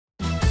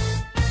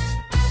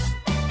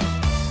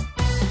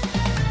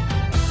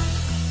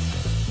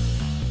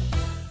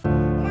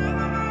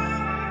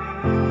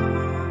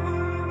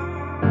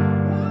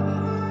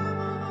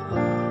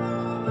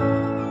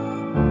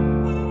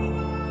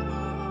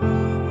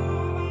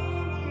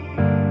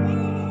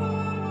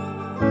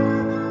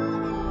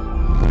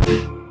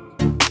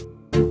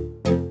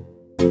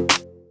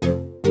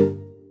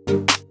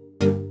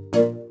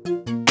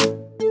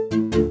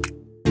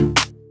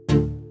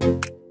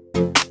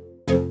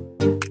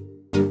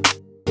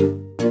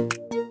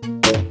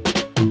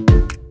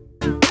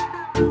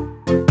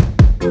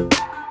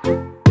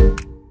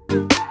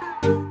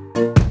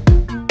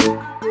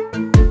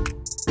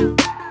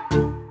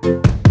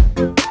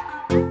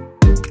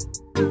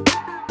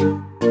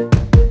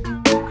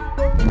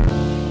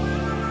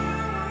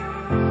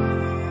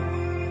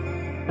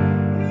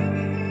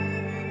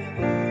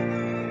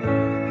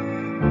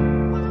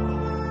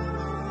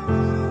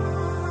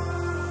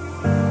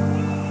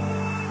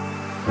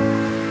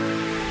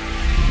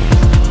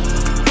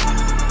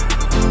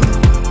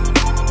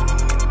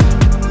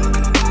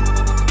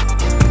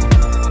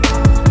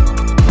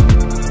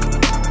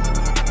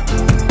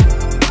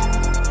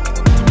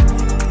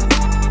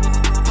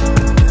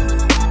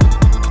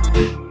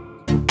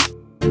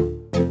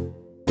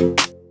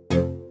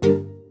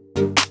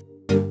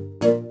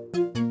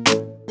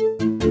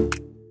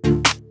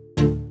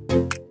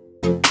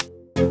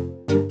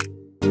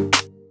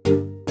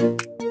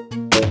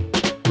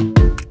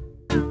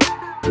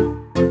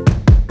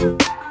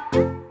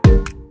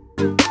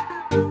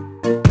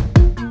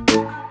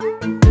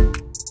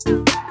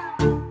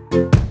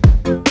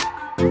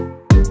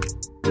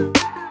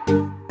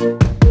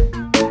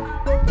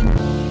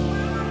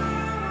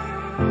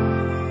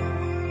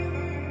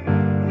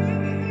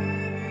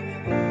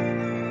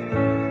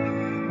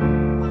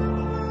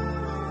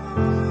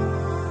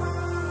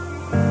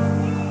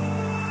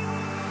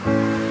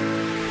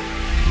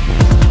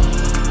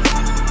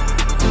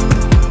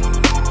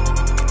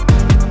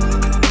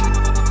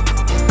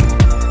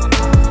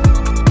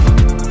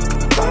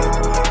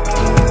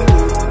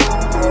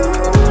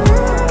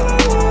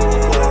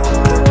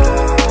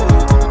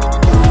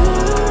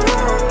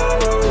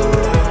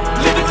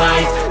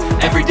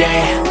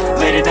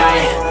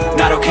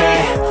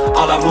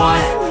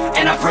want,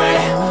 and I pray,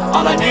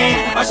 all I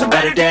need are some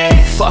better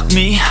days. Fuck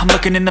me, I'm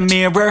looking in the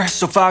mirror,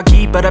 so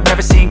foggy, but I've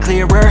never seen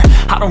clearer.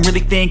 I don't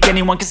really think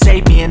anyone can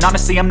save me, and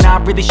honestly I'm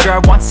not really sure I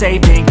want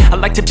saving. I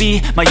like to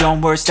be my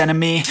own worst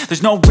enemy.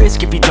 There's no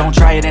risk if you don't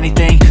try at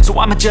anything, so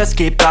I'ma just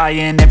keep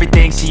buying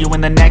everything. See you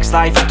in the next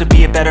life, have to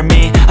be a better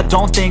me. I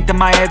don't think that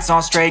my head's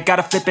on straight,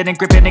 gotta flip it and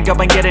grip it and go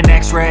and get an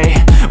x-ray.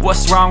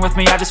 What's wrong with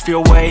me? I just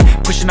feel weight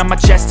pushing on my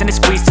chest and it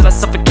squeezes till I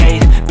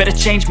suffocate. Better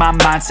change my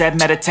mindset,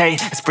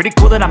 meditate. It's pretty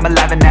cool that I'm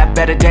alive and have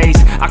better days.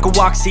 I could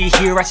walk, see,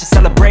 hear, I should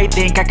celebrate.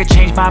 Think I could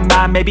change my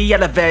mind, maybe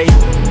elevate.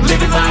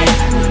 Living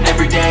life,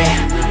 everyday,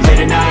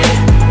 late at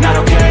night, not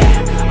okay.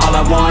 All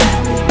I want,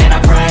 and I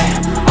pray,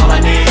 all I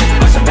need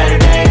are some better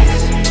days.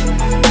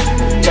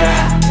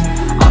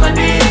 Yeah, all I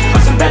need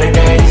are some better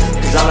days.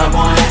 Cause all I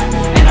want,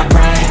 and I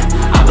pray,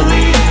 I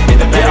believe in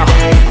the better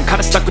days. I'm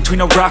kinda stuck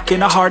between a rock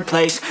and a hard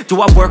place.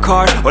 Do I work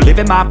hard or live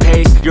at my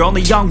pace? You're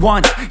only young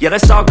once, yeah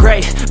that's all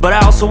great, but I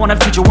also want a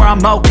future where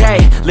I'm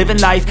okay. Living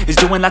life is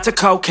doing lots of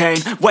cocaine.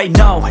 Wait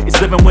no, it's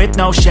living with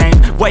no shame.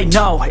 Wait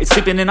no, it's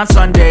sleeping in on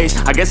Sundays.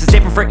 I guess it's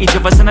different for each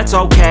of us and that's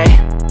okay.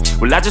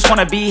 Well I just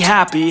wanna be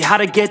happy, how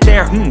to get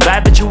there?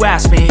 Glad that you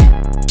asked me.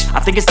 I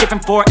think it's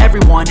different for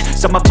everyone.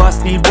 Some of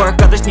us need work,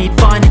 others need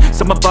fun.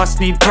 Some of us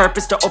need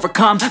purpose to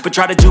overcome. But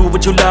try to do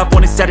what you love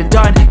when it's said and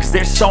done, cause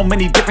there's so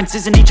many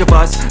differences in each of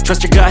us.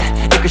 Trust your gut,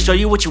 it can show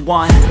you what you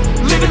want.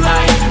 Living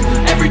life,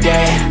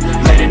 everyday,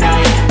 late at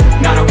night,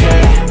 not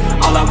okay.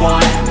 All I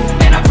want,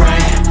 and I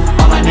pray,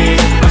 all I need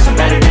are some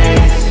better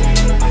days.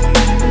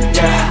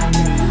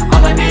 Yeah,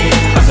 all I need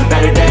are some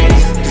better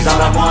days. Cause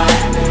all I want,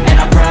 and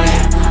I pray,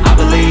 I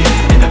believe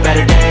in the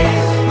better days.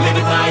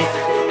 Living life,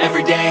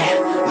 everyday,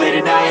 late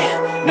at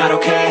night, not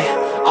okay.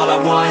 All I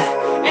want,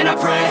 and I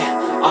pray,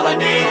 all I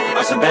need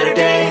are some better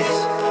days.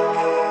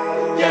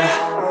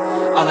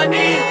 Yeah, all I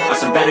need are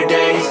some better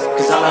days.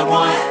 Cause all I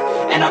want,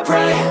 and I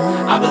pray,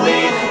 I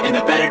believe in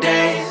the better days.